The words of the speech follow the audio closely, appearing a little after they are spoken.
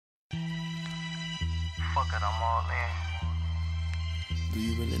Fuck it, I'm all in. Do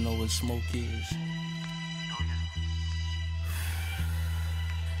you really know what smoke is? Do you?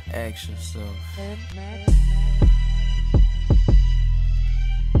 Ask yourself.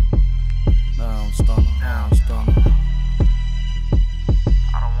 Nah, I'm stunner. I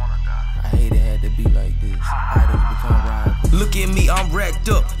don't wanna die. I hate it had to be like this. Idols become rivals. Look at me, I'm racked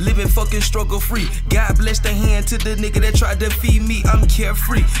up, living fucking struggle free. God bless the hand to the nigga that tried to feed me. I'm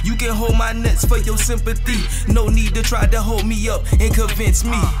carefree. You can hold my nuts for your sympathy. No need to try to hold me up and convince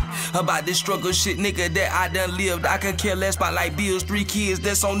me about this struggle shit, nigga, that I done lived. I could care less about like bills, 3 kids,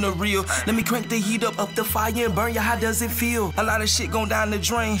 that's on the real. Let me crank the heat up the fire and burn ya. How does it feel? A lot of shit going down the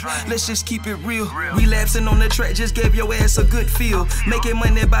drain. Let's just keep it real. Relapsing on the track just gave your ass a good feel. Making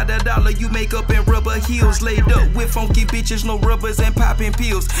money by the dollar, you make up in rubber heels. Laid up with funky bitches, no rubbers and popping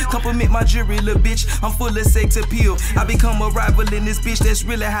pills. Compliment my jury, little bitch, I'm full of sex appeal. I become a rival in this bitch, that's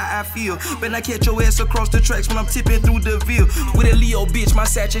really how I feel. But I catch your ass across the tracks when I'm tipping through the Ville. With a Leo bitch, my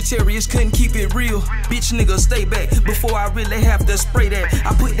Sagittarius couldn't keep it real. Bitch nigga, stay back before I really have to spray that.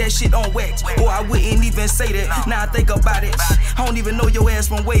 I put that shit on wax, or I wouldn't even say that. Now I think about it, I don't even know your ass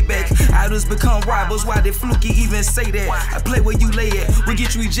from way back. Idols become rivals, why did Fluky even say that? I play where you lay at, we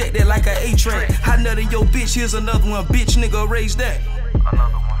get you ejected like an A-track. Hot nut in your bitch, here's another one, bitch nigga, raise that.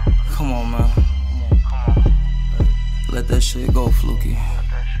 Another one. Come on, man. Come on. Let that shit go, Fluky. Let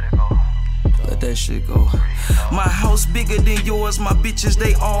that shit go. Let that shit go. My house bigger than yours, my bitches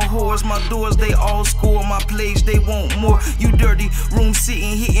they all whores, my doors they all score, my plays they want more. You dirty, room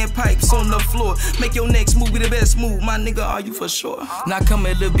sitting, hitting pipes on the floor. Make your next move be the best move, my nigga, are you for sure? Now come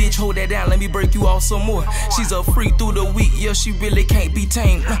here, little bitch, hold that down, let me break you off some more. She's a freak through the week, yeah, she really can't be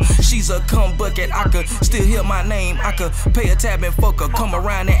tamed. She's a cum bucket, I could still hear my name. I could pay a tab and fuck her, come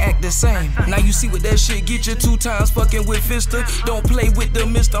around and act the same. Now you see what that shit get you 2 times fucking with Fister. Don't play with the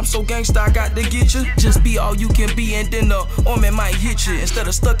mister, I'm so gangsta, I got to get you. Just be all you can be and then the army might hit you. Instead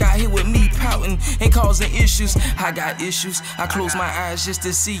of stuck out here with me pouting and causing issues. I got issues, I close my eyes just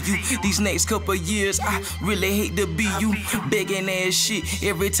to see you. These next couple years, I really hate to be you. Begging ass shit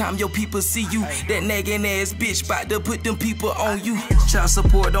every time your people see you. That nagging ass bitch bout to put them people on you. Child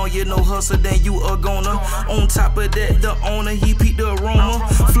support on you, no hustle, then you a goner. On top of that, the owner, he peeped the aroma.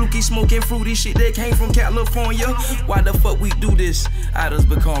 Fluky smoking fruity shit that came from California. Why the fuck we do this? Idols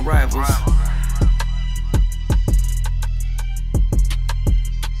become rivals.